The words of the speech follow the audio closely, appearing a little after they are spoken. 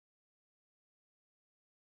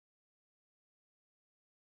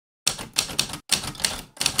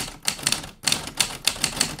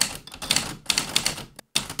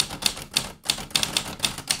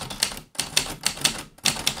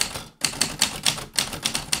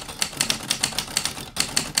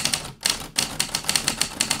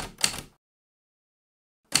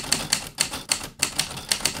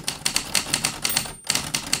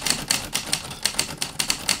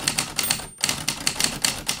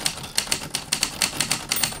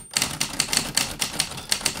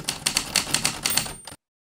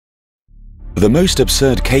The most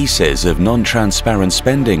absurd cases of non-transparent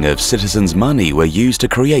spending of citizens' money were used to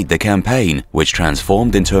create the campaign, which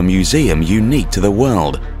transformed into a museum unique to the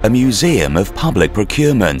world, a museum of public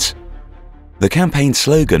procurement. The campaign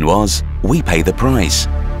slogan was, "We pay the price."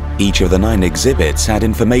 Each of the 9 exhibits had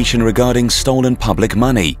information regarding stolen public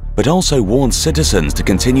money, but also warned citizens to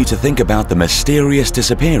continue to think about the mysterious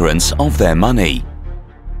disappearance of their money.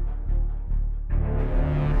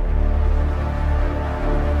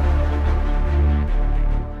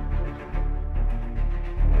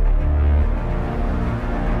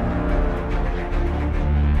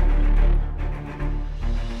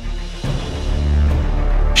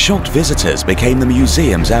 Shocked visitors became the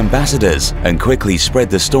museum's ambassadors and quickly spread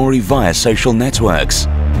the story via social networks.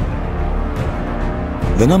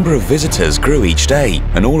 The number of visitors grew each day,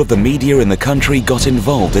 and all of the media in the country got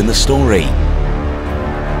involved in the story.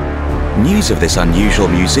 News of this unusual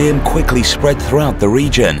museum quickly spread throughout the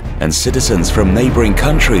region, and citizens from neighboring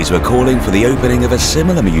countries were calling for the opening of a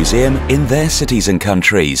similar museum in their cities and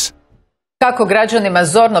countries. Kako građanima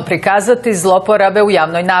zorno prikazati zloporabe u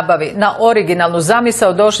javnoj nabavi? Na originalnu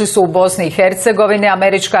zamisao došli su u Bosni i Hercegovini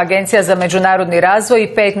Američka agencija za međunarodni razvoj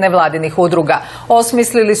i 5 nevladinih udruga.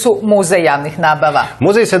 Osmislili su muzej javnih nabava.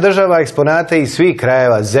 Muzej sadržava eksponate iz svih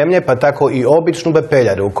krajeva zemlje, pa tako i običnu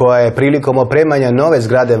pepeljaru, koja je prilikom opremanja nove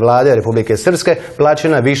zgrade vlade Republike Srpske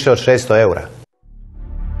plaćena više od 600 eura.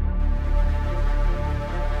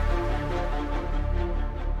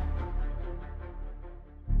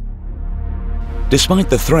 Despite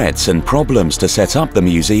the threats and problems to set up the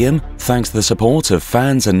museum, thanks to the support of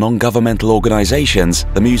fans and non-governmental organizations,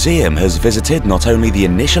 the museum has visited not only the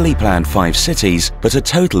initially planned 5 cities, but a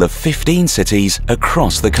total of 15 cities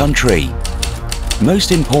across the country.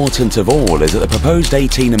 Most important of all is that the proposed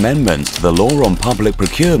 18 amendments to the law on public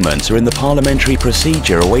procurement are in the parliamentary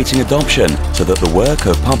procedure awaiting adoption so that the work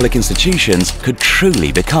of public institutions could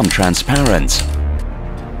truly become transparent.